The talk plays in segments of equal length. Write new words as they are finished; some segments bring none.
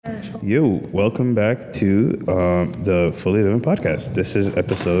Yo, welcome back to the Fully Living Podcast. This is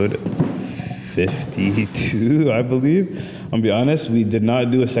episode 52, I believe. I'll be honest, we did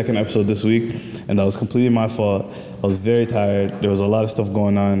not do a second episode this week, and that was completely my fault. I was very tired. There was a lot of stuff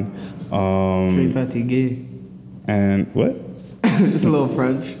going on. Très fatigué. And what? Just a little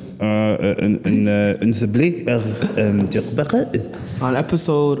French. Een blik On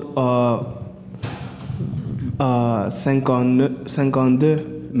episode 52.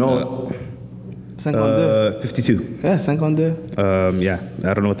 No. 52. 52. Yeah, 52. Yeah,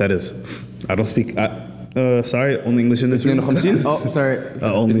 I don't know what that is. I don't speak. Sorry, only English in this room. 52. Oh, sorry. We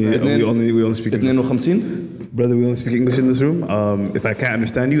only speak English. 52. Brother, we only speak English in this room. If I can't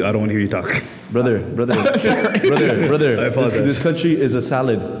understand you, I don't want to hear you talk. Brother. I apologize. This country is a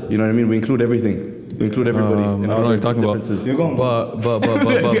salad. You know what I mean? We include everything. We include everybody. I don't know what you're talking about. You're going. But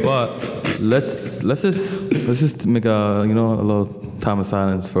let's just make a little time of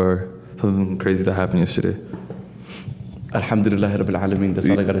silence for something crazy that happened yesterday. Alhamdulillah Rabbil Alameen. That's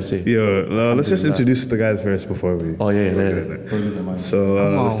all I gotta say. Yo, let's just introduce the guys first before we. Oh yeah. So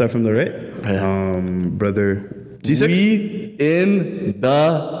let's start from the right. Brother G6. We in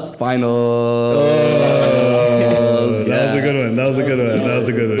the finals. That was a good one. That was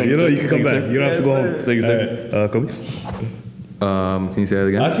a good one. Thanks, You sir. you can come Thanks, back. sir. You don't have to go home. Thanks, sir. Alright, Kobe. Can you say that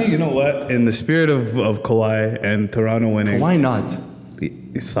again? Actually, you know what? In the spirit of Kawhi and Toronto winning. Why not?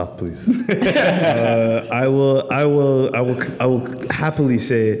 Stop, please. I will happily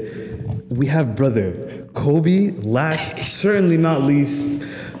say we have brother Kobe. Last, certainly not least,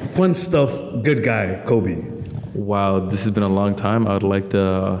 fun stuff. Good guy, Kobe. Wow, this has been a long time. I would like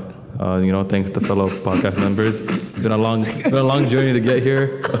to, thanks to fellow podcast members. It's been a long journey to get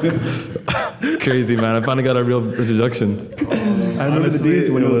here. It's crazy, man. I finally got a real introduction. I remember the days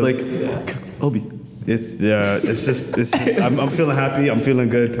when it was like, Obi. It's just I'm feeling happy. I'm feeling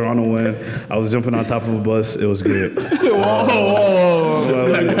good. Toronto win. I was jumping on top of a bus. It was great. Whoa.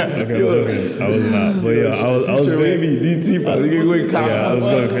 Okay, I was not. But yeah, I was very DT. I was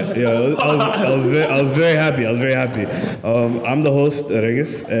going crazy. I was very happy. I'm the host,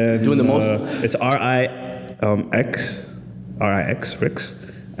 Regis, and Doing the most. It's RIX,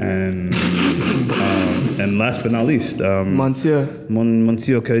 and last but not least, Monsieur.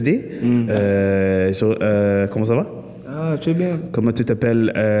 Monsieur Cody. Comment ça va? Ah, très bien. Comment tu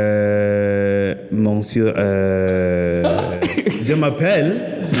t'appelles, monsieur? Je m'appelle.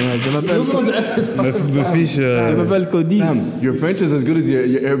 Je m'appelle Cody. Damn, your French is as good as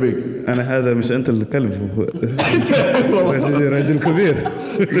your Arabic. أنا هذا مش أنت الكلب. رجل كبير.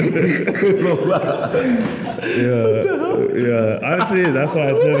 Yeah. Honestly, that's why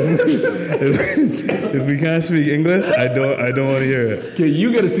I said if we can't speak English, I don't want to hear it. Okay,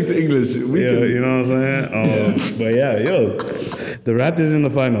 you gotta stick to English. We can. You know what I'm saying? But yeah, the Raptors in the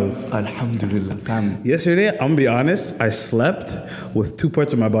finals. Alhamdulillah, fam. Yesterday, I'm gonna be honest, I slept with two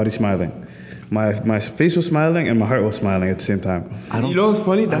parts of my body smiling. My face was smiling and my heart was smiling at the same time. You know what's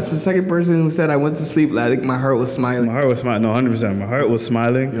funny? That's the second person who said I went to sleep. I think my heart was smiling. My heart was smiling. No, 100%. My heart was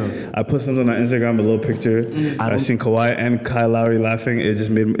smiling. I put something on Instagram, a little picture. I seen Kawhi and Kyle Lowry laughing. It just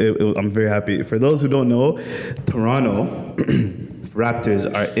made I'm very happy. For those who don't know, Toronto Raptors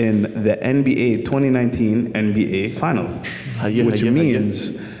are in the NBA 2019 NBA Finals, which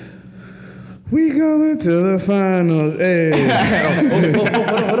means we going to the finals. Hey.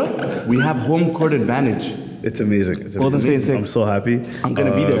 Hold up. We have home court advantage. It's amazing. Golden State 6. I'm so happy. I'm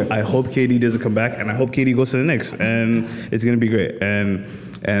gonna be there. I hope KD doesn't come back, and I hope KD goes to the Knicks, and it's gonna be great. And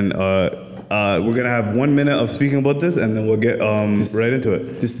we're gonna have 1 minute of speaking about this, and then we'll get right into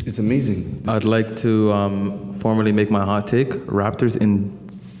it. This is amazing. I'd like to formally make my hot take. Raptors in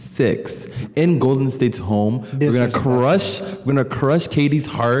 6 in Golden State's home. We're gonna crush KD's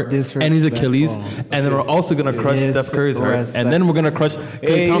heart and his Achilles, and then we're also gonna crush Steph Curry's heart, and then we're gonna crush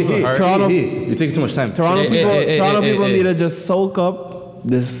Klay Thompson's heart. Toronto, You're taking too much time. Toronto people need to just soak up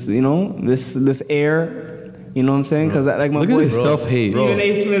this, this air. You know what I'm saying? Because like my Look boy at this self-hate. Even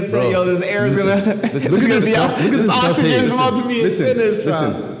A. Smith said, "Yo, this air is gonna, Listen, this is gonna listen, be out. look at This this oxygen is about to be finished."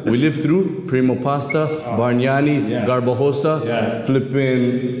 Listen. We lived through Primo Pasta, Bargnani, Garbajosa,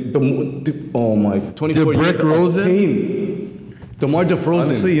 flipping oh my, 24 DeBrick years of Rosen? pain. DeMar DeRozan.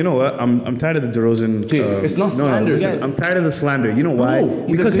 Honestly, you know what? I'm tired of the DeRozan. It's not No, slander. listen, I'm tired of the slander. You know why? No,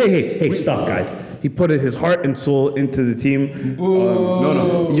 Because hey, stop, guys. He put his heart and soul into the team.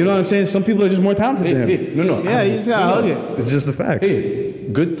 No. You know what I'm saying? Some people are just more talented than him. No. Yeah, you just gotta hug it. It's just the facts. Hey,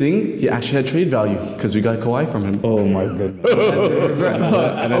 good thing he actually had trade value because we got Kawhi from him. Oh my goodness.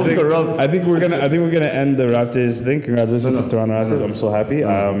 And I think we're gonna end the Raptors thing. Congratulations to Toronto Raptors. I'm so happy.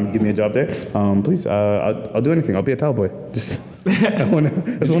 Give me a job there. Please. I'll do anything. I'll be a towel boy. Just. I want to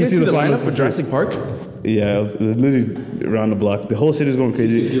Did you see guys see the finals lineup for Jurassic Park? Yeah, it was literally around the block. The whole city's going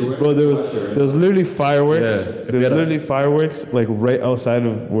crazy, bro. There was literally fireworks. Yeah, There was literally fireworks like right outside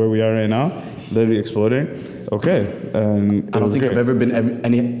of where we are right now, literally exploding. Okay, and I don't think I've ever been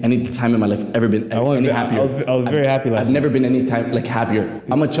any time in my life ever been any happier. I was very happy last I've never been any time like happier.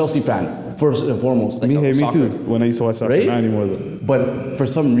 I'm a Chelsea fan first and foremost. Like, me soccer. too. When I used to watch soccer, Right? not anymore though. But for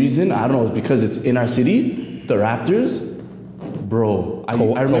some reason, I don't know, it's because it's in our city, the Raptors, bro. I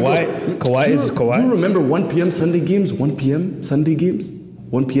remember. Kawhi is Kawhi. Do you remember 1 p.m. Sunday games? 1 p.m. Sunday games?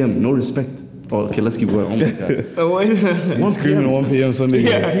 1 p.m. No respect. Oh, okay, let's keep going. Oh my god. 1 Screaming at 1 p.m. Sunday.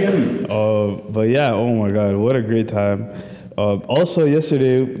 p.m. But yeah, oh my God, what a great time. Also,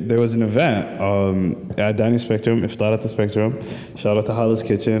 yesterday there was an event at Dining Spectrum, Iftar at the Spectrum. Shout out to Hala's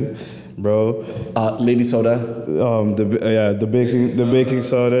Kitchen, bro. Lady Soda. The baking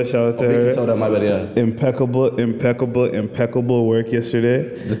soda. Shout out to her. Baking soda, my bad, yeah. Impeccable work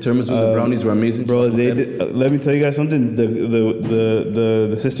yesterday. The tiramisu, the brownies were amazing. Bro, they did, let me tell you guys something.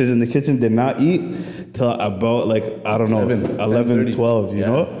 The sisters in the kitchen did not eat till about like, I don't know, 11, 12, you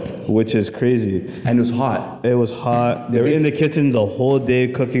know, which is crazy. And it was hot. It was hot. They were in the kitchen the whole day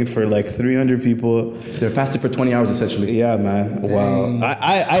cooking for like 300 people. They're fasted for 20 hours essentially. Yeah, man. Wow.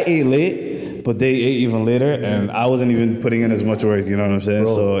 I ate late, but they ate even later, and I wasn't even putting in as much work. You know what I'm saying?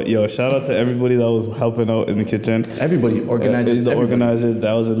 Bro. So, yo, shout out to everybody that was helping out in the kitchen. Everybody, organizers. The organizers.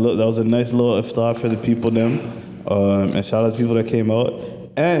 That was a nice little iftar for the people them, and shout out to people that came out,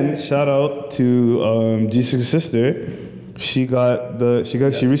 and shout out to G6's sister. She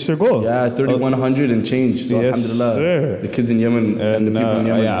reached her goal. Yeah, 3,100 and change. So yes, alhamdulillah. sir. The kids in Yemen and the people in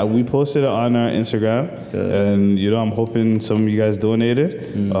Yemen. Yeah, we posted it on our Instagram, and I'm hoping some of you guys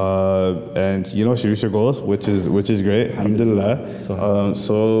donated, and she reached her goals, which is great. Alhamdulillah.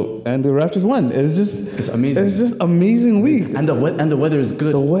 So and the Raptors won. It's amazing. It's just amazing week. And the weather is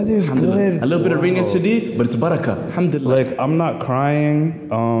good. The weather is good. A little bit of rain yesterday, but it's barakah. Alhamdulillah. Like, I'm not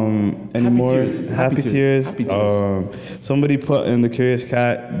crying anymore. Happy tears. Somebody put in the Curious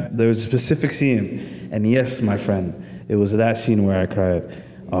Cat, there was a specific scene, and yes, my friend, it was that scene where I cried.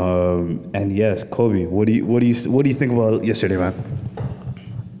 And yes, Kobe, what do you think about yesterday, man?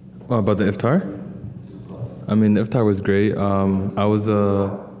 About the iftar? I mean, the iftar was great. I was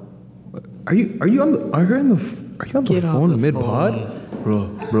Are you on the phone mid pod?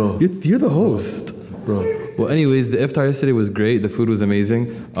 Bro. You're the host. Bro. Well, anyways, the iftar yesterday was great. The food was amazing.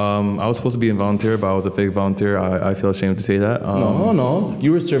 I was supposed to be a volunteer, but I was a fake volunteer. I feel ashamed to say that. No.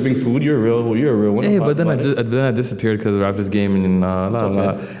 You were serving food. You're a real one. Hey, but then I disappeared because of the Raptors game and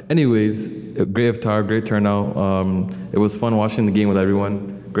Anyways, a great iftar, great turnout. It was fun watching the game with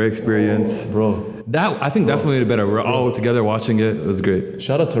everyone. Great experience, bro. I think that's what made it better. We're all together watching it. It was great.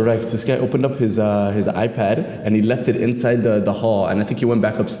 Shout out to Rex. This guy opened up his iPad and he left it inside the hall. And I think he went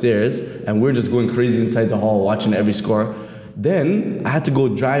back upstairs. And we're just going crazy inside the hall watching every score. Then I had to go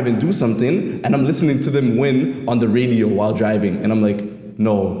drive and do something. And I'm listening to them win on the radio while driving. And I'm like,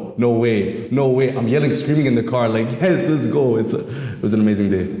 no way. I'm yelling, screaming in the car like, yes, let's go. It was an amazing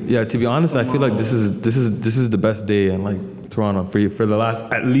day. Yeah, to be honest, I feel like this is the best day in like Toronto for the last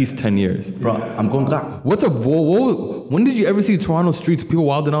at least 10 years. Bro, I'm going back. What's up? When did you ever see Toronto streets people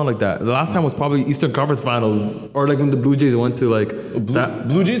wilding out like that? The last time was probably Eastern Conference Finals, or like when the Blue Jays went to like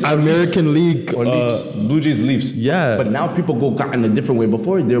Blue Jays American League or Leafs. Blue Jays Leafs. Yeah. But now people go in a different way.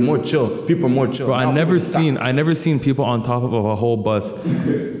 Before they're more chill. People are more chill. Bro, I never seen people on top of a whole bus.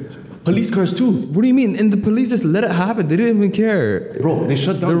 Police cars too. What do you mean? And the police just let it happen. They didn't even care. Bro, they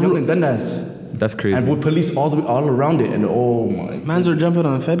shut down Young and Dundas. That's crazy. And with police all around it, and oh my. Mans were jumping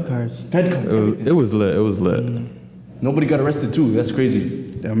on Fed cars. It was lit. Nobody got arrested too. That's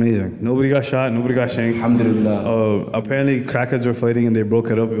crazy. Amazing. Nobody got shot. Nobody got shanked. Alhamdulillah. Apparently, crackheads were fighting and they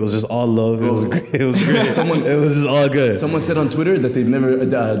broke it up. It was just all love. It was great. It was great. It was just all good. Someone said on Twitter that they've never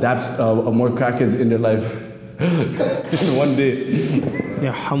dapped more crackheads in their life. In one day. Yeah,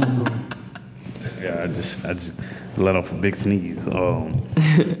 alhamdulillah. Yeah, I just let off a big sneeze.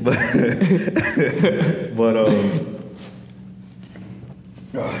 But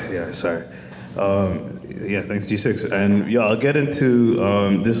sorry. Thanks G6. And I'll get into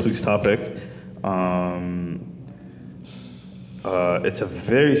this week's topic. It's a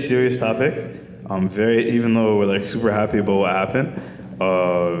very serious topic. Even though we're like super happy about what happened,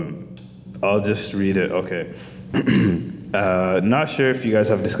 I'll just read it. Okay. Not sure if you guys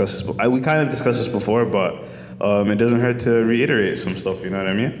have discussed this. We kind of discussed this before, but it doesn't hurt to reiterate some stuff, you know what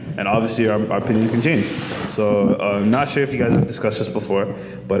I mean? And obviously our opinions can change. So not sure if you guys have discussed this before,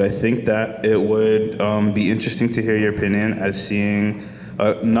 but I think that it would be interesting to hear your opinion as seeing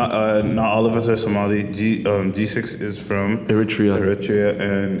Not all of us are Somali. G6 is from Eritrea,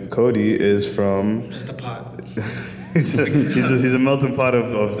 and Cody is from. Just a pot. he's a melting pot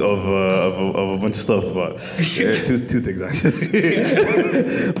of a bunch of stuff, but two things actually.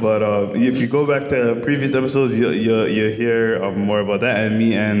 But if you go back to previous episodes, you hear more about that. And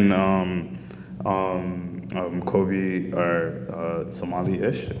me and Kobe are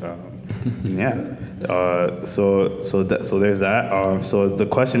Somali-ish. Yeah. So there's that. So the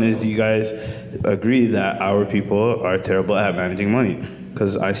question is, do you guys agree that our people are terrible at managing money?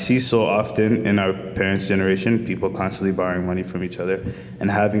 Because I see so often in our parents' generation, people constantly borrowing money from each other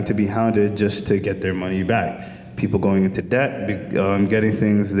and having to be hounded just to get their money back. People going into debt, getting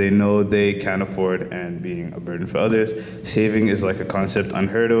things they know they can't afford and being a burden for others. Saving is like a concept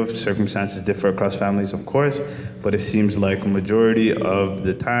unheard of. Circumstances differ across families, of course, but it seems like a majority of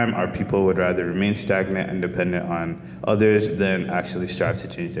the time our people would rather remain stagnant and dependent on others than actually strive to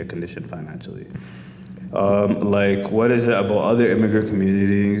change their condition financially. What is it about other immigrant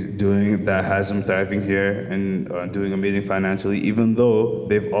communities doing that has them thriving here and doing amazing financially, even though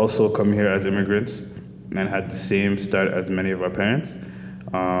they've also come here as immigrants and had the same start as many of our parents?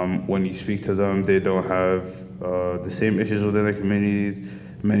 When you speak to them, they don't have the same issues within their communities.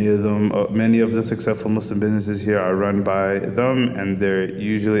 Many of the successful Muslim businesses here are run by them, and they're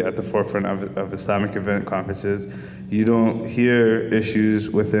usually at the forefront of Islamic event conferences. You don't hear issues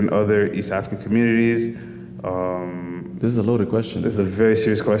within other East African communities. This is a loaded question. This is a very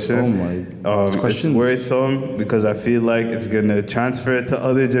serious question. Oh my! It's worrisome because I feel like it's going to transfer to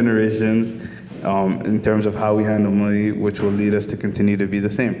other generations in terms of how we handle money, which will lead us to continue to be the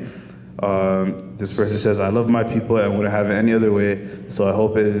same. This person says, I love my people and wouldn't have it any other way, so I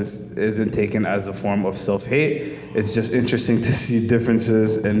hope it isn't taken as a form of self-hate. It's just interesting to see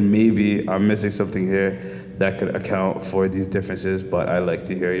differences, and maybe I'm missing something here that could account for these differences, but I'd like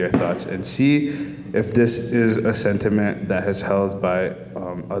to hear your thoughts and see if this is a sentiment that is held by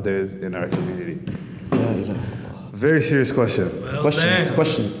others in our community. Very serious question.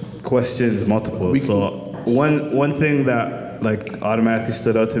 Questions, multiple. So one thing that automatically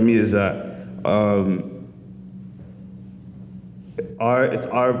stood out to me is that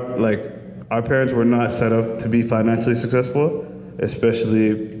our parents were not set up to be financially successful,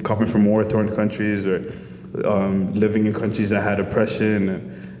 especially coming from war-torn countries or living in countries that had oppression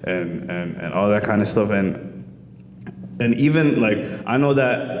and all that kind of stuff. And even I know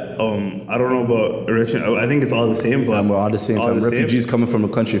that I don't know about Eritrea. I think it's all the same, but we're all the same. Refugees coming from a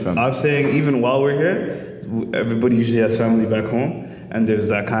country, fam. I'm saying even while we're here, everybody usually has family back home, and there's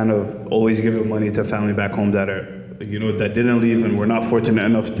that kind of always giving money to family back home that are that didn't leave and were not fortunate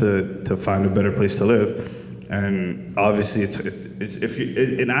enough to find a better place to live. And obviously, it's if you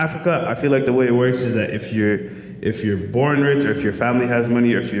in Africa, I feel like the way it works is that if you're born rich, or if your family has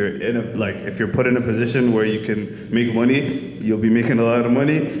money, or if you're if you're put in a position where you can make money, you'll be making a lot of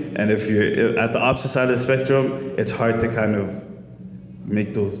money. And if you're at the opposite side of the spectrum, it's hard to kind of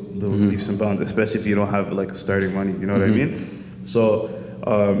make those leaps and bounds, especially if you don't have a starting money. You know what I mean? So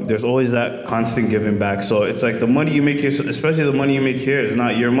there's always that constant giving back. So it's like the money you make here, especially the money you make here, is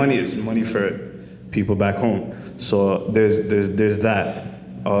not your money. It's money for people back home. So there's that.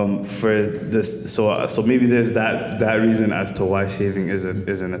 For this, so maybe there's that reason as to why saving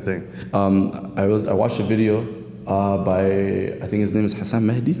isn't a thing. I watched a video by, I think his name is Hassan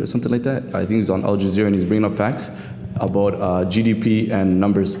Mahdi or something like that. I think he's on Al Jazeera, and he's bringing up facts about GDP and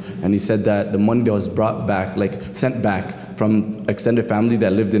numbers. And he said that the money that was brought back, sent back from extended family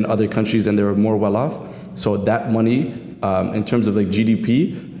that lived in other countries and they were more well off. So that money, in terms of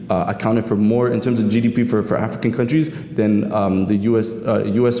GDP, accounted for more in terms of GDP for African countries than the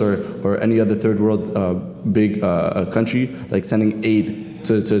US or any other third world big country, sending aid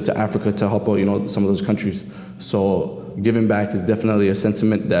to Africa to help out some of those countries. So giving back is definitely a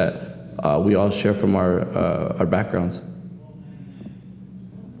sentiment that we all share from our backgrounds.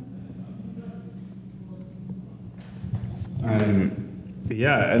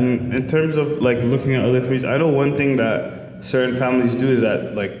 Yeah, and in terms of looking at other communities, I know one thing that certain families do is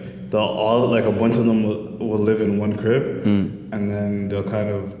that they'll all a bunch of them will live in one crib, and then they'll kind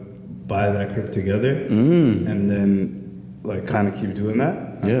of buy that crib together, and then kind of keep doing that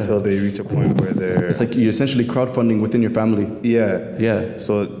until they reach a point where they're. It's you're essentially crowdfunding within your family. Yeah.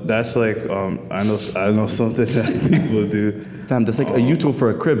 So that's I know something that people do. Fam, that's a Utah for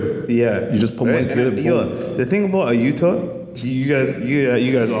a crib. Yeah. You just put money together. The thing about a Utah. You guys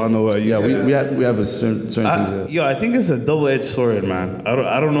all know what a Utah. Yeah, we have a certain things. I think it's a double-edged sword, man.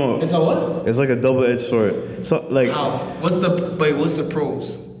 I don't know. It's a what? It's like a double-edged sword. So How? What's the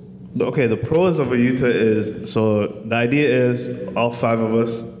pros? The pros of a Utah is, so the idea is all 5 of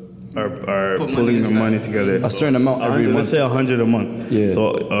us are pulling the money together. A certain amount every month. Let's say 100 a month. Yeah.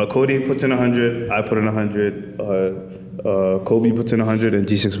 So Cody puts in 100, I put in 100, Kobe puts in 100, and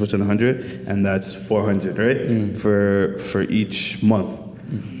G6 puts in 100, and that's 400, right? For each month.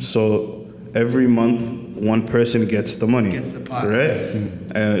 So every month, one person gets the money. Gets the pot. Right?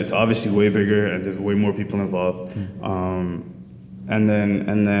 And it's obviously way bigger, and there's way more people involved. And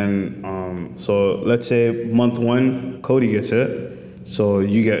then, so let's say month 1, Cody gets it. So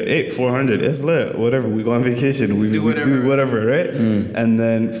you get 400. It's lit. Whatever. We go on vacation. We do whatever, right? And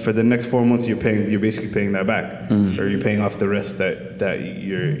then for the next 4 months, you're basically paying that back, or you're paying off the rest that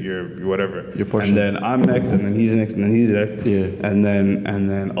you're whatever. Your portion. And then I'm next, and then he's next, and then he's next. Yeah. And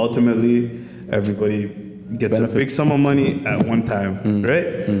then ultimately, everybody gets a big sum of money at one time,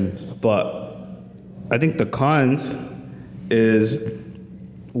 right? But I think the cons is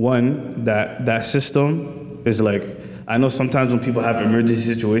one that system is like, I know sometimes when people have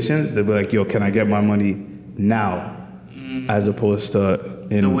emergency situations, they'll be like, yo, can I get my money now? As opposed to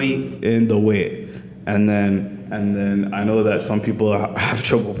in the wait. And then I know that some people have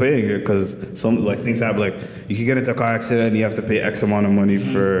trouble paying it because some things happen. Like you can get into a car accident and you have to pay X amount of money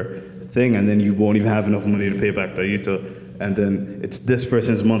for thing, and then you won't even have enough money to pay back the Utah. And then it's this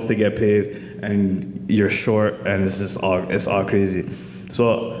person's month to get paid, and you're short, and it's all crazy.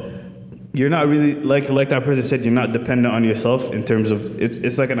 So you're not really like that person said. You're not dependent on yourself in terms of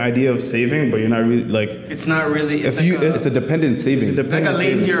it's like an idea of saving, but you're not really like. It's not really. It's a dependent saving. It's a dependent like a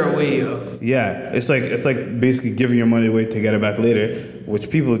lazier way of. Yeah, it's like basically giving your money away to get it back later, which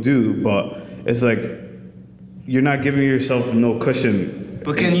people do, but it's like you're not giving yourself no cushion.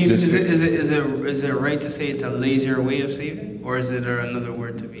 But can you? Is it right to say it's a lazier way of saving, or is it another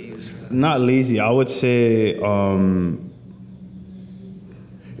word to be used for that? Not lazy. I would say.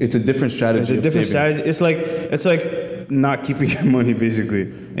 It's a different strategy. It's a different strategy. It's like not keeping your money basically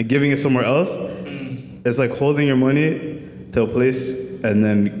and giving it somewhere else. It's like holding your money to a place and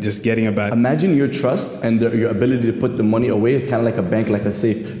then just getting it back. Imagine your trust and your ability to put the money away is kind of like a bank, like a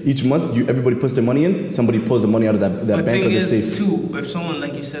safe. Each month, everybody puts their money in. Somebody pulls the money out of that bank or the safe. Too, if someone,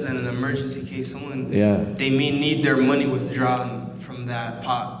 like you said, in an emergency case, they may need their money withdrawn from that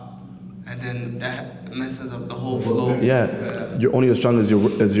pot, and then that messes up the whole flow. Yeah, you're only as strong as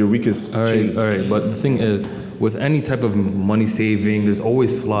your weakest chain. All right. But the thing is, with any type of money saving, there's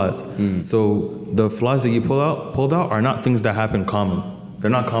always flaws. So the flaws that you pulled out are not things that happen common. They're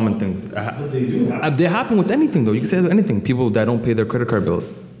not common things. But they do happen. They happen with anything though. You can say anything. People that don't pay their credit card bill.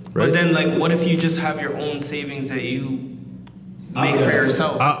 Right? But then, like, what if you just have your own savings that you make for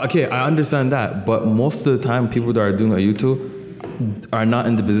yourself? Okay, I understand that, but most of the time, people that are doing a YouTube are not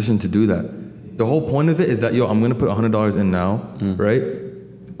in the position to do that. The whole point of it is that, I'm gonna put $100 in now, right?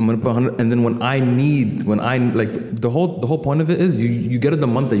 I'm gonna put 100, and then the whole point of it is you get it the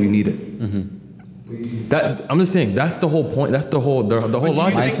month that you need it. That I'm just saying, that's the whole point. That's the whole logic.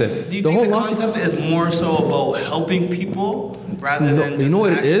 Mindset. Do you think the concept is more so about helping people rather than you know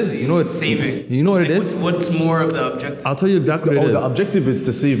what it is? You know what saving? You know what it is? What's more of the objective? I'll tell you exactly what it is. The objective is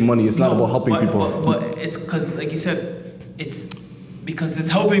to save money. It's not about helping people. But it's because, like you said, it's because it's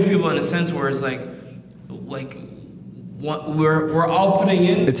helping people in a sense where it's like we're all putting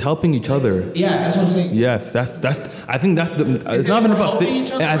in. It's helping each other. Yeah, that's what I'm saying. Yes, that's. I think that's the. It's not even about.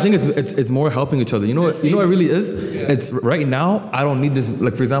 I think it's more helping each other. You know what? You know what it really is. Yeah. It's right now. I don't need this.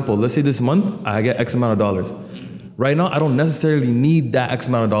 Like for example, let's say this month I get X amount of dollars. Right now, I don't necessarily need that X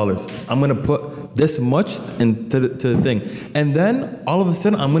amount of dollars. I'm gonna put this much into the thing, and then all of a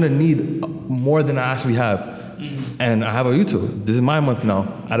sudden I'm gonna need more than I actually have. And I have a YouTube. This is my month now.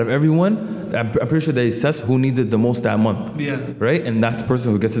 Out of everyone, I'm pretty sure they assess who needs it the most that month. Yeah. Right? And that's the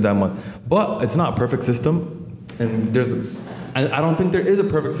person who gets it that month. But it's not a perfect system. And I don't think there is a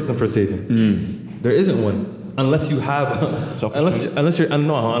perfect system for saving. There isn't one. Unless you have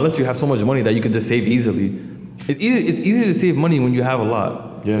unless you have so much money that you can just save easily. It's easier to save money when you have a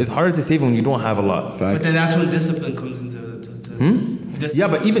lot. Yeah. It's harder to save when you don't have a lot. Facts. But then that's when discipline comes into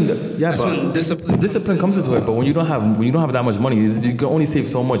when discipline comes into it. But when you don't have that much money, you can only save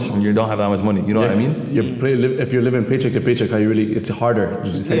so much when you don't have that much money. You know what I mean? If you're living paycheck to paycheck, it's harder.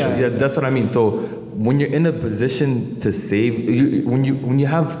 Yeah, that's what I mean. So when you're in a position to save, when you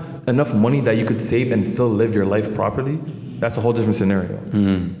have enough money that you could save and still live your life properly, that's a whole different scenario.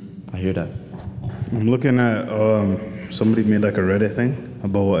 I hear that. I'm looking at somebody made like a Reddit thing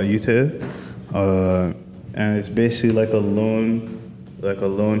about what a Utah is, and it's basically like a loan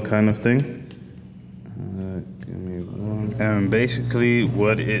kind of thing. Give me one. And basically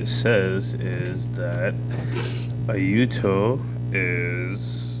what it says is that a Utah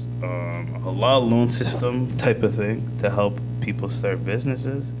is a law loan system type of thing to help people start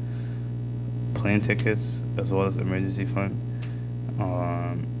businesses, plane tickets, as well as emergency fund,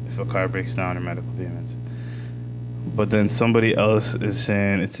 if a car breaks down, or medical payments. But then somebody else is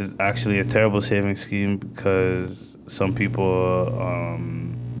saying it's actually a terrible saving scheme because some people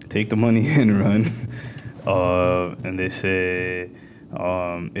take the money and run, and they say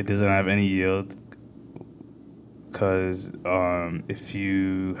it doesn't have any yield because if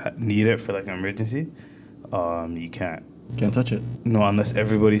you need it for like an emergency, you can't touch it. No, unless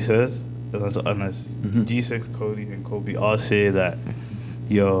everybody says, unless G6, Cody, and Kobe all say that,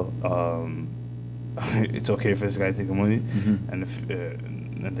 yo, it's okay for this guy to take the money, and if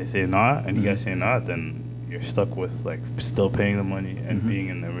and they say not, and you guys say not, then you're stuck with like still paying the money and being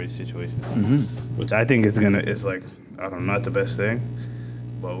in the emergency situation, which I think is like, I don't know, not the best thing,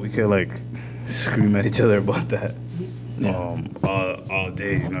 but we could like scream at each other about that all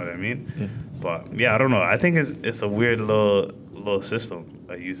day, you know what I mean? Yeah. But yeah, I don't know. I think it's a weird little system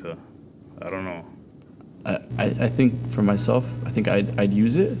at Utah. I don't know. I think for myself, I think I'd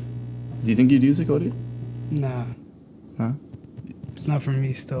use it. Do you think you'd use it, Cody? Nah. Huh? It's not for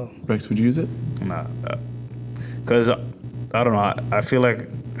me still. Rex, would you use it? Nah. Because, I don't know, I feel like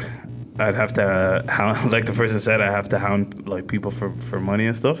I'd have to hound, like the person said, I have to hound like people for money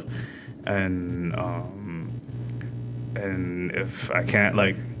and stuff. And if I can't,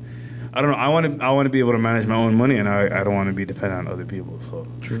 like, I don't know, I want to be able to manage my own money, and I don't want to be dependent on other people. So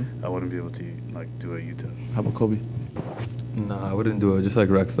true. I wouldn't be able to like do a U-turn. How about Kobe? Nah, I wouldn't do it. Just like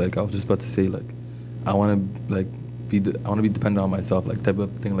Rex, like I was just about to say, like I want to be dependent on myself, like type of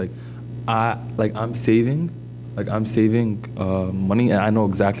thing. Like I'm saving money, and I know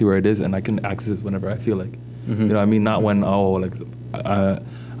exactly where it is, and I can access it whenever I feel like. You know what I mean? Not when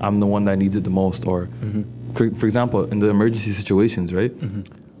I'm the one that needs it the most, or for example, in the emergency situations, right?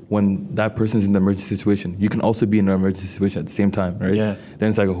 When that person's in the emergency situation, you can also be in an emergency situation at the same time, right? Yeah. Then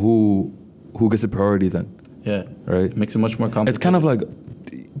it's like who gets the priority then? Yeah. Right. It makes it much more complicated. It's kind of like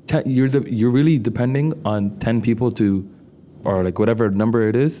you're really depending on 10 people or like whatever number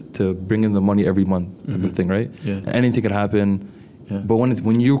it is to bring in the money every month type of thing, right? Yeah. Anything could happen. Yeah. But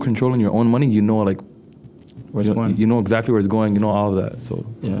when you're controlling your own money, you know like where it's going. You know exactly where it's going. You know all of that. So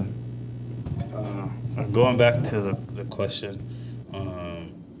yeah. Going back to the question,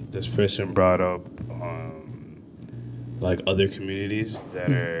 this person brought up like other communities that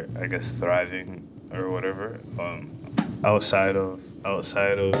are, I guess, thriving or whatever, outside of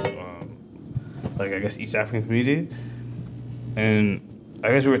like, I guess, East African community. And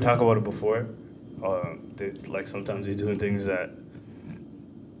I guess we were talking about it before. It's like sometimes they're doing things that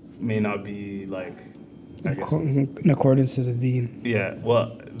may not be like, I guess, in accordance to the deen. Yeah,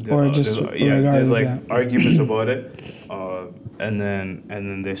 well, there's like arguments about it, and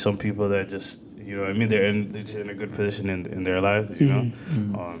then there's some people that just, you know what I mean, they're just in a good position in their lives, you know,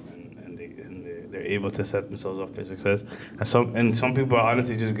 and they're able to set themselves up for success. And some people are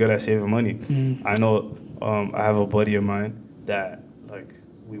honestly just good at saving money. I know, I have a buddy of mine that, like,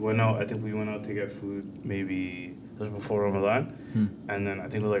 we went out to get food maybe just before Ramadan, and then I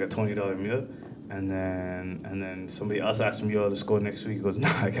think it was like a $20 meal. And then somebody else asked me, yo, let's go next week. He goes, nah,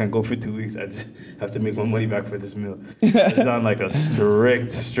 I can't go for 2 weeks. I just have to make my money back for this meal. It's on like a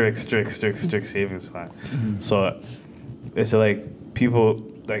strict savings plan. So it's like people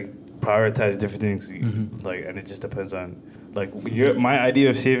like prioritize different things, like, and it just depends on, like, my idea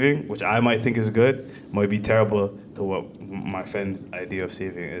of saving, which I might think is good, might be terrible to what my friend's idea of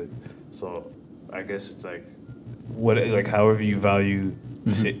saving is. So I guess it's like, however you value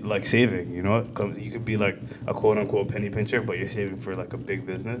like saving, you know, you could be like a quote unquote penny pincher, but you're saving for like a big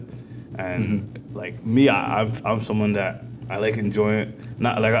business. And like me, I'm someone that I like enjoying,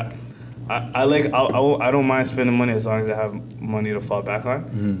 not like I don't mind spending money as long as I have money to fall back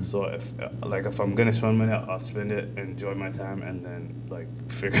on. So if I'm gonna spend money, I'll spend it, enjoy my time, and then like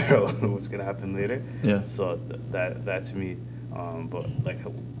figure out what's gonna happen later. Yeah. So that to me, but like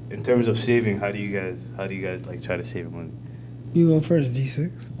in terms of saving, how do you guys like try to save money? You go first,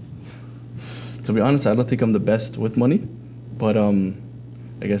 G6. To be honest, I don't think I'm the best with money, but I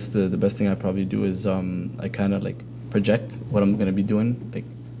guess the best thing I probably do is I kind of like project what I'm gonna be doing, like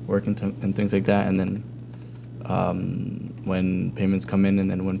work and things like that, and then when payments come in,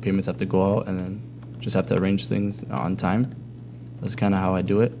 and then when payments have to go out, and then just have to arrange things on time. That's kind of how I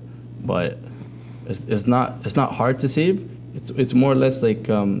do it, but it's not hard to save. It's more or less like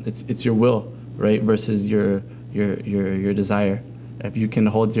it's your will, right, versus your desire. If you can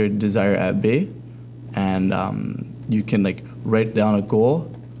hold your desire at bay, and you can like write down a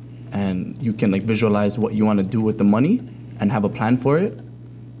goal, and you can like visualize what you want to do with the money and have a plan for it,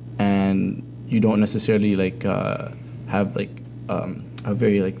 and you don't necessarily like have like a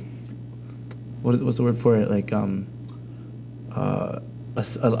very like what's the word for it, like a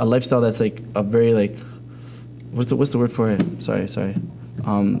lifestyle that's like a very like what's the word for it? Sorry.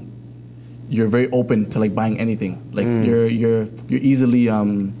 You're very open to like buying anything. Like you're easily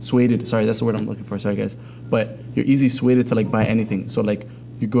swayed. Sorry, that's the word I'm looking for. Sorry, guys. But you're easily swayed to like buy anything. So like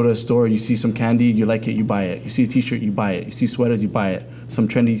you go to a store, you see some candy, you like it, you buy it. You see a T-shirt, you buy it. You see sweaters, you buy it. Some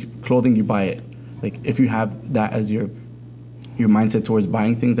trendy clothing, you buy it. Like if you have that as your mindset towards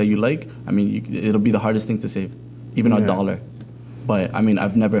buying things that you like, I mean, it'll be the hardest thing to save, even $1. But I mean,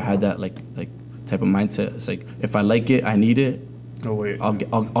 I've never had that like type of mindset. It's like if I like it, I need it. Oh wait.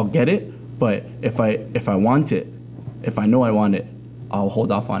 I'll get it. But if I want it, if I know I want it, I'll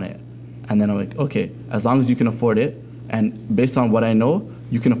hold off on it. And then I'm like, okay, as long as you can afford it, and based on what I know,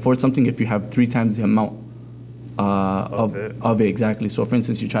 you can afford something if you have 3 times the amount of it, exactly. So for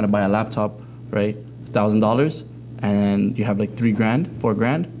instance, you're trying to buy a laptop, right? $1,000, and you have like $3,000,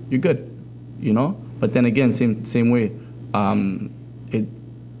 $4,000, you're good, you know? But then again, same way,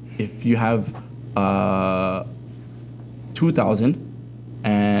 if you have 2,000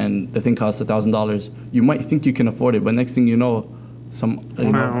 and the thing costs $1,000, you might think you can afford it, but next thing you know,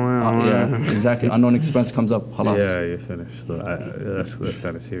 exactly, unknown expense comes up. Halas. Yeah, you're finished. So that's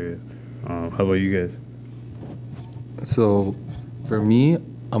kind of serious. How about you guys? So, for me,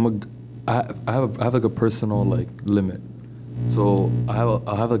 I have like a personal like limit. So I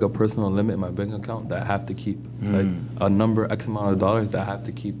have like a personal limit in my bank account that I have to keep, like a number X amount of dollars that I have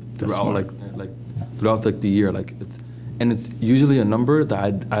to keep throughout throughout the year. Like it's usually a number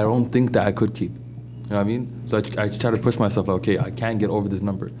that I don't think that I could keep. You know what I mean? So I try to push myself, like, okay, I can't get over this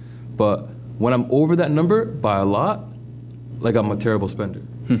number. But when I'm over that number by a lot, like I'm a terrible spender.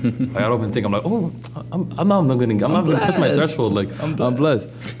 Like I don't even think, I'm like, oh, I'm not gonna touch my threshold. Like I'm blessed.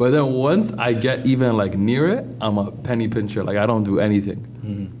 But then once I get even like near it, I'm a penny pincher. Like I don't do anything.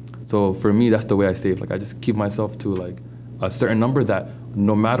 So for me, that's the way I save. Like I just keep myself to like a certain number that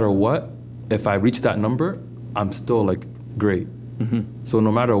no matter what, if I reach that number, I'm still like great. So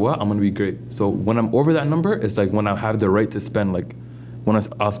no matter what, I'm gonna be great. So when I'm over that number, it's like when I have the right to spend, like when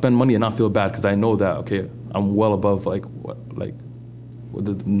I'll spend money and not feel bad because I know that, okay, I'm well above what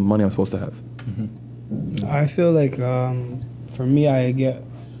the money I'm supposed to have. I feel like for me, I get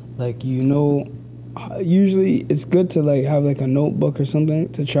like, usually it's good to like have like a notebook or something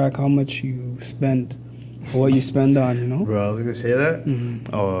to track how much you spend, what you spend on, you know? Bro, I was gonna say that.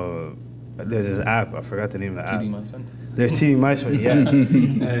 Oh, there's this app. I forgot the name of the app. TD My Spend? There's TD My Spend, yeah.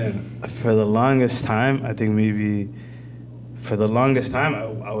 And for the longest time, I think maybe for the longest time,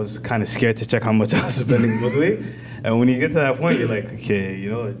 I was kind of scared to check how much I was spending monthly. And when you get to that point, you're like, okay,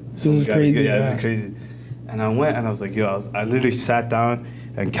 this is crazy. This is crazy. And I went and I was like, I literally sat down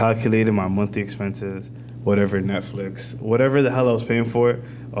and calculated my monthly expenses, whatever Netflix, whatever the hell I was paying for,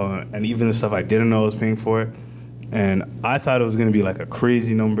 and even the stuff I didn't know I was paying for. And I thought it was gonna be like a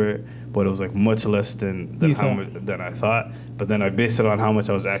crazy number, but it was like much less than I thought. But then I based it on how much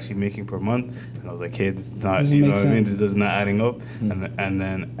I was actually making per month, and I was like, hey, it's not, doesn't you know make what I mean? sense. This is not adding up. And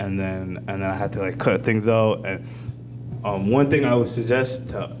then I had to like cut things out. And one thing I would suggest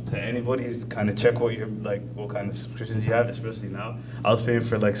to anybody is kind of check what kind of subscriptions you have, especially now. I was paying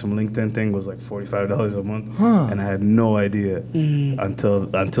for like some LinkedIn thing was like $45 a month, and I had no idea until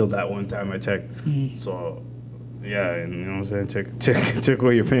that one time I checked. So. Yeah, and you know what I'm saying? Check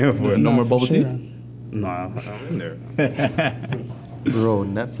what you're paying for. No more bubble tea? No, I'm in there. Bro,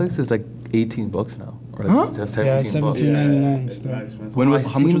 Netflix is like $18 now. Or like $17. Yeah, $17.99 still.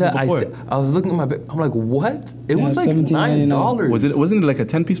 How much was it before? I was looking at my bag. I'm like, what? It was like $17.99. Wasn't it like a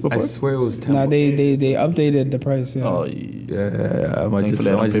 10-piece before? I swear it was 10. Nah, they updated the price. Yeah. Oh, yeah. I might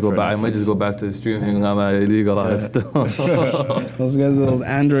just go back. I might just go back to the streaming. I'm illegalized. Those guys, those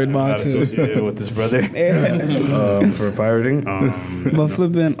Android boxes. Not associated with this brother for pirating. But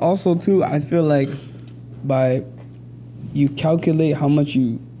flipping, also too, I feel like you calculate how much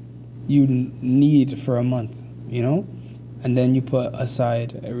you need for a month, and then you put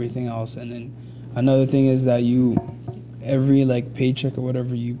aside everything else. And then another thing is that every like paycheck or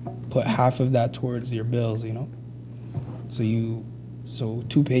whatever, you put half of that towards your bills, so 2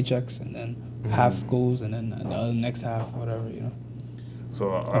 paychecks, and then half goes, and then the next half, whatever,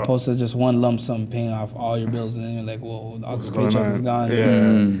 So opposed to just one lump sum paying off all your bills, and then you're like, whoa, all this paycheck is gone.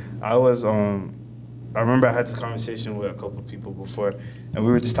 Yeah. I remember I had this conversation with a couple of people before, and we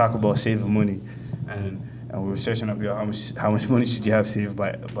were just talking about saving money, and we were searching up how much money should you have saved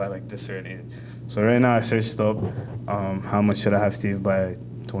by like this certain age. So right now I searched up how much should I have saved by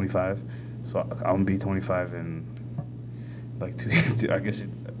 25. So I'm gonna be 25 in like 2. I guess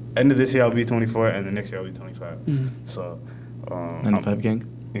end of this year I'll be 24, and the next year I'll be 25. So, 95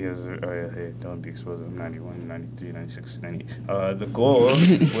 gang. Yes, don't be exposed. I'm 91, 93, 96, 98. The goal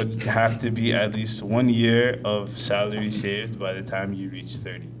would have to be at least 1 year of salary saved by the time you reach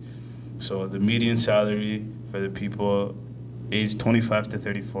 30. So the median salary for the people aged 25 to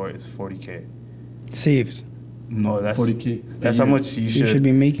 34 is 40K. Saved. No, that's 40K. That's how much you should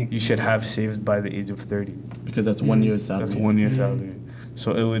be making. You should have saved by the age of 30. Because that's 1 year's salary. That's 1 year salary.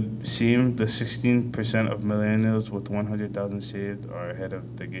 So it would seem the 16% of millennials with 100,000 saved are ahead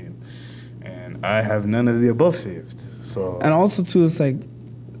of the game, and I have none of the above saved. So And also too, it's like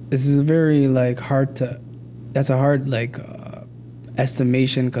this is very like hard to. That's a hard like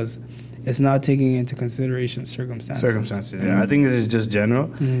estimation because it's not taking into consideration circumstances. Yeah, I think this is just general.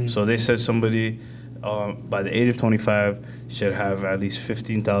 So they said somebody by the age of 25 should have at least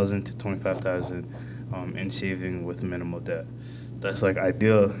 15,000 to 25,000 in saving with minimal debt. That's like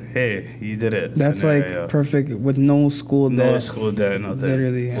ideal. Hey, you did it. That's scenario. like perfect with no school debt. No school debt, nothing.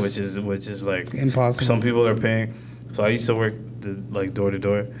 Literally, yeah. Which is like Impossible. Some people are paying. So I used to work like door to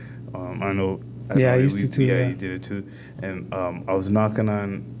door. I know. I used to too. Yeah, you did it too. And I was knocking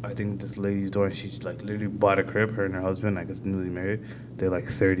on, I think, this lady's door, and she like literally bought a crib. Her and her husband, I guess, newly married. They're like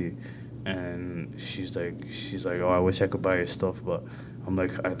 30, and she's like, oh, I wish I could buy your stuff, but I'm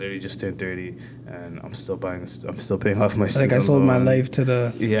like, I literally just turned 30, and I'm still paying off my student Like I sold my loan. life to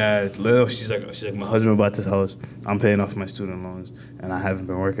the. Yeah, little. She's like, my husband bought this house. I'm paying off my student loans, and I haven't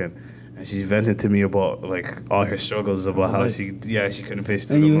been working. And she's venting to me about like all her struggles about how she couldn't pay student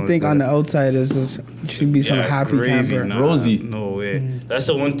loans. And you would think on the outside it should be some happy gravy, camper. nah, Rosy. No way. That's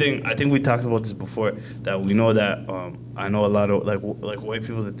the one thing. I think we talked about this before. That we know that I know a lot of like white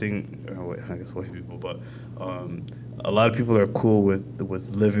people that think. I guess white people, but a lot of people are cool with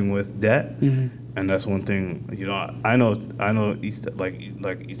living with debt, and that's one thing. You know, I know East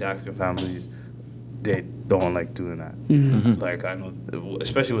African families. They don't like doing that. Like I know,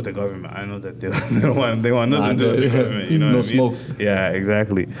 especially with the government. I know that they want nothing to do with the government. You know, no what I mean? smoke. Yeah,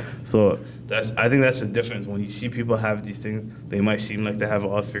 exactly. So I think that's the difference. When you see people have these things, they might seem like they have it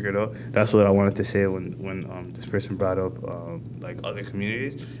all figured out. That's what I wanted to say when this person brought up like other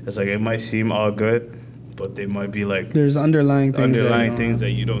communities. It's like it might seem all good, but they might be like There's underlying things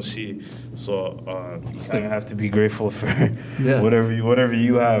that you don't see. So you kind of have to be grateful for Yeah. whatever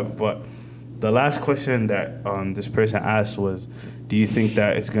you have. But the last question that this person asked was, do you think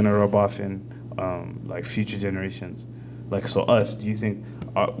that it's gonna rub off in like future generations? Like, so us, do you think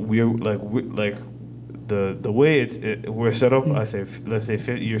we're the way we're set up? I say, let's say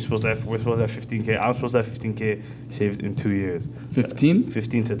we're supposed to have 15K. I'm supposed to have 15K saved in 2 years. 15?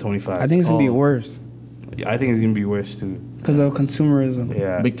 15 to 25. I think it's gonna be worse I think it's gonna be worse too. because of consumerism.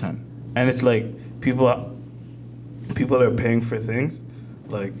 Yeah, Big time. and it's like people are paying for things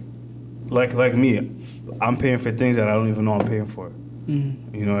like me. I'm paying for things that I don't even know I'm paying for.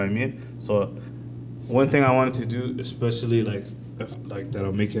 You know what I mean? So one thing I wanted to do, especially if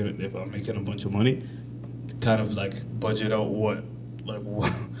I'm making a bunch of money, kind of like budget out what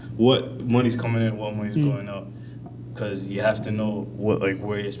money's coming in, what money's going out, because you have to know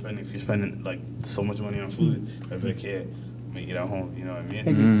where you're spending. If you're spending like so much money on food, I'd be like, yeah, make it at home. You know what I mean?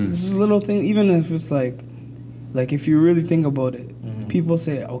 This is a little thing, even if it's like if you really think about it, people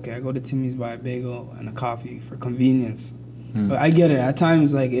say, okay, I go to Timmy's, buy a bagel and a coffee for convenience. But I get it. At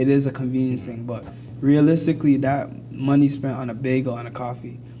times, like, it is a convenience thing. But realistically, that money spent on a bagel and a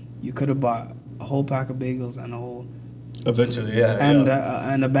coffee, you could have bought a whole pack of bagels and a whole... Eventually, yeah.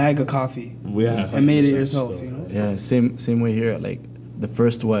 And a bag of coffee. Yeah. And made it yourself, you know? Yeah, same way here. Like the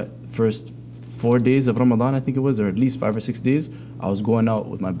first 4 days of Ramadan, I think it was, or at least 5 or 6 days, I was going out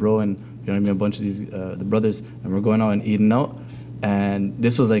with my bro and, you know what I mean, a bunch of these the brothers, and we're going out and eating out. And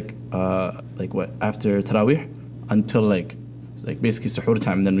this was after Taraweeh until like basically suhoor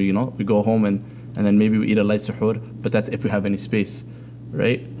time. And then we go home and then maybe we eat a light suhoor, but that's if we have any space,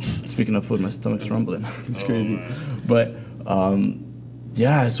 right? Speaking of food, my stomach's rumbling. It's crazy. But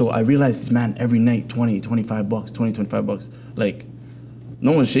yeah, so I realized, man, every night $25, like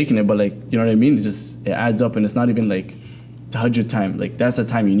no one's shaking it, but like, you know what I mean? It adds up, and it's not even like tahajjud time. Like that's the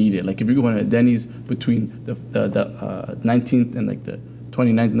time you need it. Like if you're going to Denny's between the 19th and like the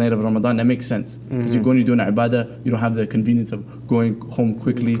 29th night of Ramadan, that makes sense. Because you're doing ibadah, you don't have the convenience of going home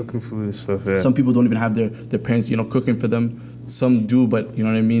quickly. Cooking food and stuff, yeah. Some people don't even have their parents, cooking for them. Some do, but you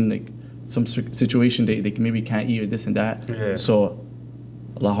know what I mean? Like some situation they maybe can't eat or this and that. Yeah. So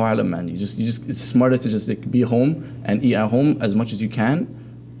Allahu Alam, man. You just it's smarter to just like be home and eat at home as much as you can,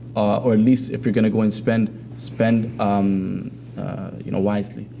 or at least if you're gonna go and spend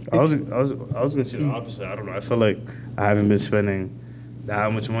wisely. I was gonna say the opposite. I don't know. I feel like I haven't been spending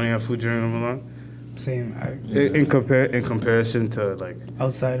that much money on food during Ramadan. Same. In comparison to like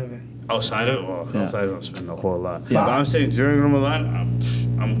Outside of it. outside of outside I don't spend a whole lot. Yeah. But I'm saying during Ramadan,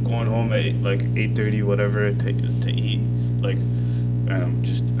 I'm going home at like 8:30 whatever to eat. Like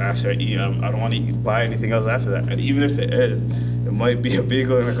just after I eat, I don't want to buy anything else after that. And even if it is, it might be a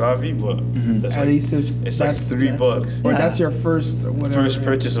bagel and a coffee, but that's At least it's like $3. Or that's your first whatever. First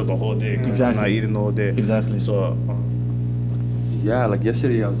purchase of the whole day. 'Cause Exactly. I'm not eating the whole day. Exactly. So Yeah, like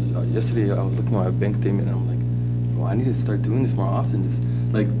yesterday I was looking at my bank statement and I'm like, well, I need to start doing this more often. Just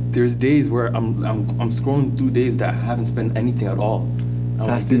like there's days where I'm scrolling through days that I haven't spent anything at all. I'm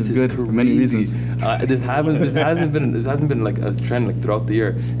Fasting is good for many crazy. reasons. This hasn't been like a trend like throughout the year.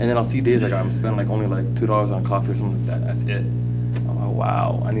 And then I'll see days like I'm spending like only like $2 on coffee or something like that. That's it. I'm like,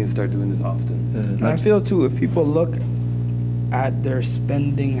 wow, I need to start doing this often. And I feel too, if people look at their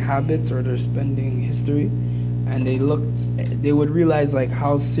spending habits or their spending history, and they would realize like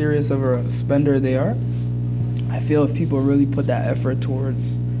how serious of a spender they are. I feel if people really put that effort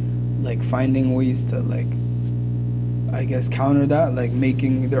towards like finding ways to like, I guess, counter that, like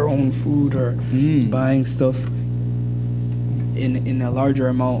making their own food or buying stuff in a larger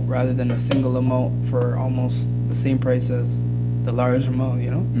amount rather than a single amount for almost the same price as the large amount,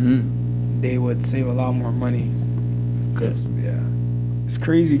 you know? They would save a lot more money. Cause it's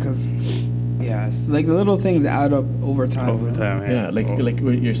crazy. Cause it's like the little things add up over time. Yeah, like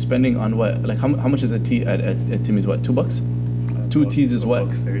you're spending on what? Like how much is a tea at Timmy's? What, $2? 2 teas is what?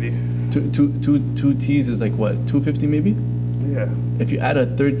 $30. Two teas is like what? $2.50 maybe. Yeah. If you add a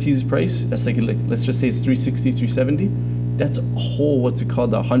third tea's price, that's like let's just say it's $3.60, $3.70. That's a whole what's it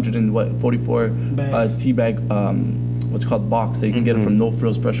called? 144 tea bag. What's it called, box. So you can get it from No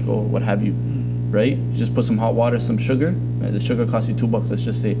Frills, Freshco, what have you. Right? You just put some hot water, some sugar. The sugar costs you $2. Let's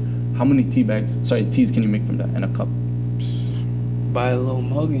just say, how many teas can you make from that in a cup? Buy a little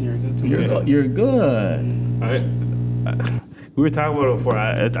mug and you're good to go. You're good. We were talking about it before.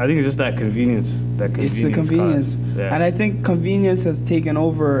 I think it's just that convenience. It's the convenience, Yeah. and I think convenience has taken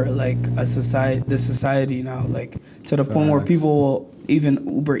over like the society now, like to the point where people will even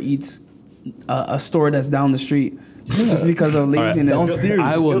Uber Eats a store that's down the street just because of laziness.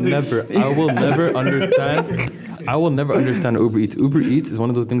 I will never understand Uber Eats. Uber Eats is one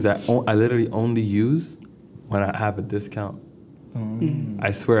of those things that I literally only use when I have a discount.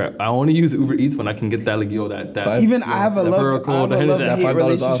 I swear, I only use Uber Eats when I can get that like Even I have a love-hate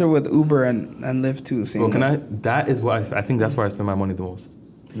relationship off. with Uber and Lyft too. Same. Bro, that is what I think that's where I spend my money the most.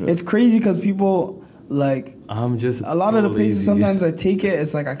 It's crazy because people like. I'm just a lot of the places. lazy. Sometimes I take it.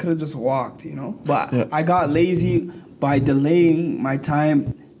 It's like I could have just walked, you know. But I got lazy by delaying my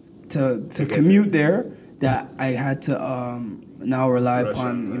time to commute there. That I had to now rely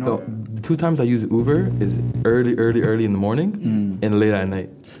upon, you know. So, the 2 times I use Uber is early in the morning and late at night.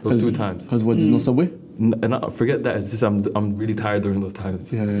 Those 2 times. Because what? There's no subway. And I forget that. It's just I'm really tired during those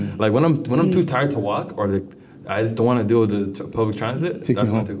times. Like when I'm too tired to walk or like I just don't want to deal with the public transit. That's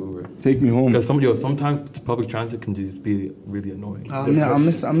when I take Uber. Take me home. Because sometimes public transit can just be really annoying. I'm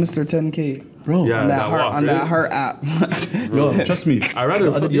Mr. 10K. Bro, yeah, on that Heart app. Yo, trust me. I rather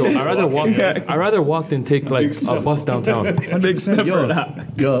walk than take like a bus downtown.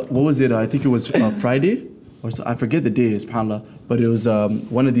 Yo, what was it? I think it was Friday, or so, I forget the day. SubhanAllah, but it was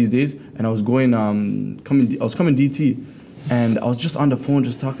one of these days, and I was going I was coming DT, and I was just on the phone,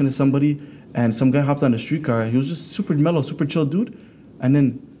 just talking to somebody, and some guy hopped on the streetcar. He was just super mellow, super chill dude, and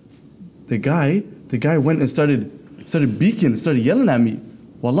then the guy went and started beaking, started yelling at me.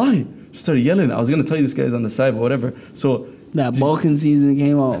 Wallahi. She started yelling. I was gonna tell you this guy's on the side, but whatever. So that Balkan season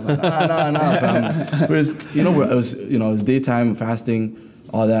came out. Nah. Whereas it was daytime, fasting,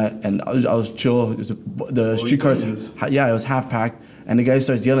 all that, and I was chill. The streetcars, it was half packed, and the guy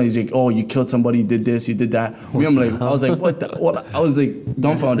starts yelling. He's like, "Oh, you killed somebody, you did this, you did that." Me, I'm like, I was like, "What?" I was like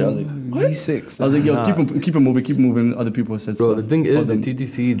dumbfounded. I was like, "What?" V6. I was like, "Yo, keep it moving." Other people said, "Bro, the thing is, the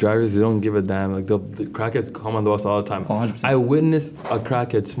TTC drivers, they don't give a damn. Like the crackheads come on the bus all the time. 100%. I witnessed a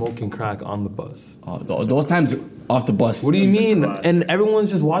crackhead smoking crack on the bus. Those times off the bus. What do you mean? And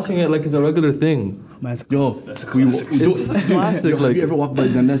everyone's just watching it like it's a regular thing. Yo, it's just a classic. Have you ever walked by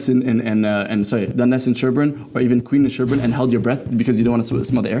Dundas and Sherburne, or even Queen and Sherburne, and held your breath because you don't want to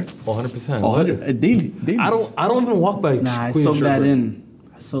smell the air? 100%. 100 daily. I don't even walk by. Nah, I Queen soak that Sherburne. in.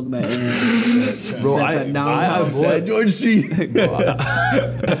 Bro, I avoid George Street.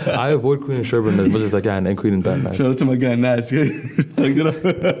 I avoid Queen and Sherburne as much as I can, and Queen and Dundas. Shout out to my guy Nas. Chill.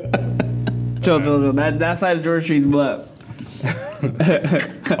 That side of George Street's blessed.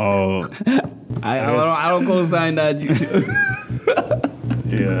 I don't co-sign that.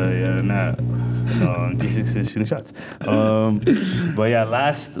 Yeah, nah. G6 is shooting shots. But yeah,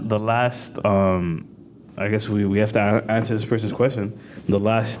 the last. I guess we have to answer this person's question. The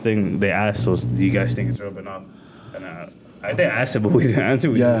last thing they asked was, "Do you guys think it's rubbing off?" And I think I asked it, but we didn't answer.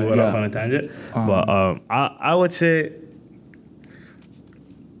 We just went off on a tangent. But I would say.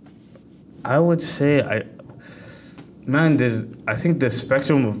 I think the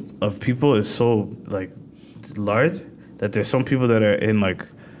spectrum of people is so like large that there's some people that are in like,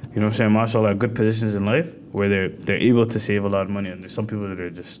 you know what I'm saying, mashallah, good positions in life where they're able to save a lot of money, and there's some people that are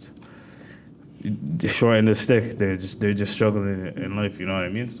just short end of the stick. They're just struggling in life. You know what I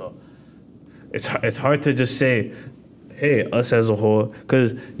mean? So it's hard to just say, hey, us as a whole,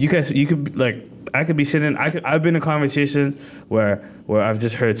 because you could like, I could be sitting. I've been in conversations where I've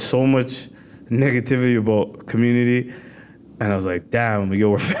just heard so much negativity about community, and I was like, damn, yo,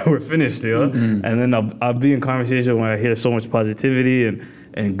 we're finished, yo. Mm-hmm. And then I'll be in conversation when I hear so much positivity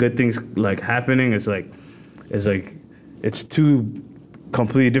and good things like happening. It's two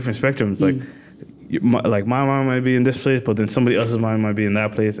completely different spectrums. Like my mind might be in this place, but then somebody else's mind might be in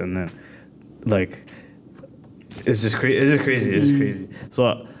that place, and then like it's just crazy. It's just crazy.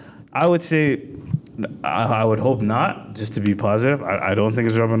 So I would say, I would hope not, just to be positive. I don't think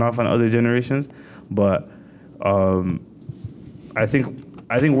it's rubbing off on other generations, but I think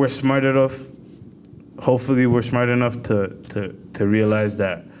we're smart enough. Hopefully, we're smart enough to realize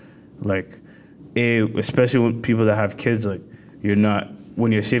that, like, especially when people that have kids, like,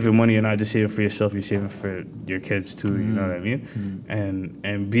 when you're saving money, you're not just saving for yourself, you're saving for your kids too. You know what I mean?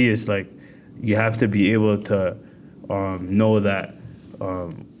 And B is like, you have to be able to know that.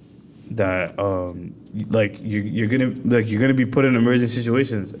 Like you're gonna be put in emergency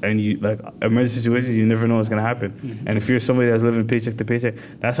situations, and emergency situations, you never know what's gonna happen. And if you're somebody that's living paycheck to paycheck,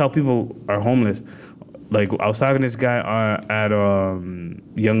 that's how people are homeless. Like, I was talking to this guy at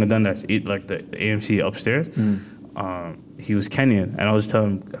Young and Done, that's the AMC upstairs. He was Kenyan, and I was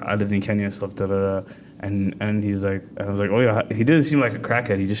telling him I lived in Kenya and stuff. And he's like, and I was like, oh yeah, he didn't seem like a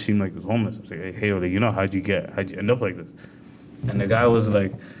crackhead. He just seemed like he was homeless. I was like, hey, you know, how'd you end up like this? And the guy was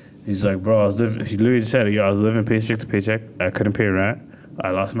like, he's like, bro, he literally just said, I was living paycheck to paycheck. I couldn't pay rent.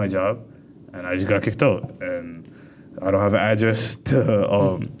 I lost my job, and I just got kicked out. And I don't have an address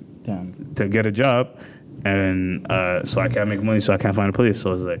to get a job, and so I can't make money, so I can't find a place.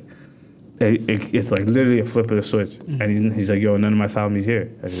 So it's like, it's like literally a flip of the switch. And he's like, yo, none of my family's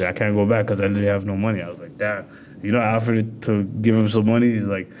here. I can't go back because I literally have no money. I was like, damn. You know, I offered to give him some money. He's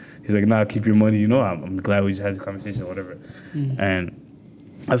like, nah, keep your money. You know, I'm glad we just had the conversation or whatever. And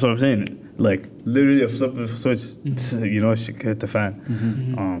that's what I'm saying. Like, literally a flip of the switch, you know, shit could hit the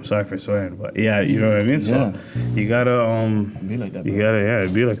fan. Sorry for swearing, but yeah, you know what I mean? So you gotta be like that, bro. You gotta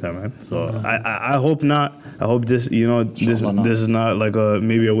be like that, man. So I hope not. I hope this, you know, this is not like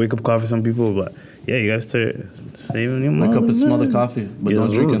maybe a wake up call for some people, but yeah, you guys start saving your money. Wake up and smell the coffee, but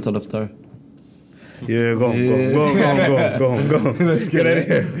don't drink until after. Yeah, go home. Let's get out of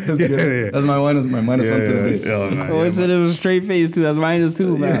here. Get out of here. That's my minus one for the day. Oh, said it was straight face too. That's minus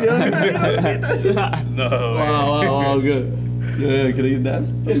two, man. No. Wow, good. Yeah, can I get that?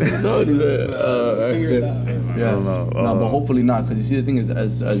 No, no, but hopefully not, because you see, the thing is,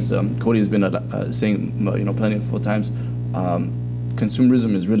 as Cody has been saying, you know, plenty of times,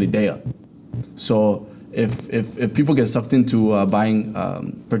 consumerism is really there. So if people get sucked into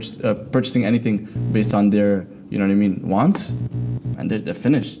purchasing anything based on their, you know what I mean, wants, and they're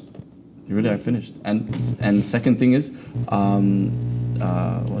finished. You really are finished. And second thing is,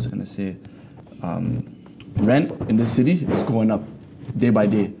 what was I gonna say? Rent in the city is going up day by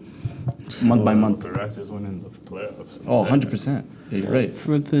day, month by month. The Raptors winning the playoffs. Oh, 100%. Yeah, you're right.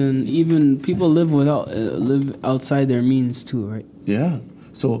 Flipping, even people live outside their means too, right? Yeah.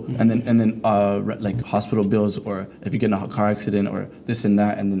 So and then like hospital bills, or if you get in a car accident or this and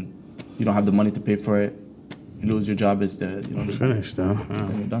that, and then you don't have the money to pay for it, you lose your job. Is finished now?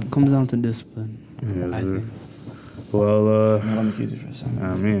 You're done. Comes down to discipline. Yeah, I think. Well, I'll make it easy for a second.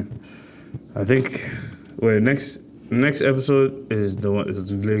 I mean, I think next episode is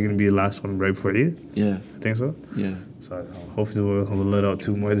literally gonna be the last one right before Eid. Yeah. I think so. Yeah. So hopefully we'll let out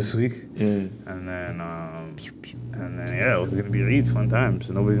 2 more this week. Yeah. And then yeah, it's gonna be Eid, fun times.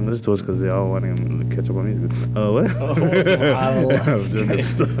 So nobody can listen to us because they all want to catch up on music. What?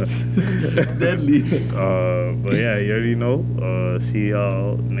 Deadly. But yeah, you already know. See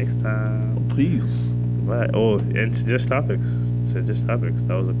y'all next time. Please. Bye. Oh, and suggest topics.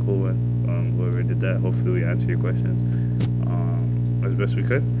 That was a cool one. Whoever did that, hopefully we answer your questions as best we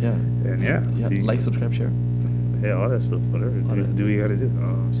could. Yeah. And yeah. See, like, subscribe, share. Yeah, all that stuff. Whatever. Do what you gotta do.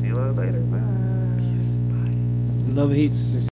 See you later. Bye. Peace. Bye. Love hates.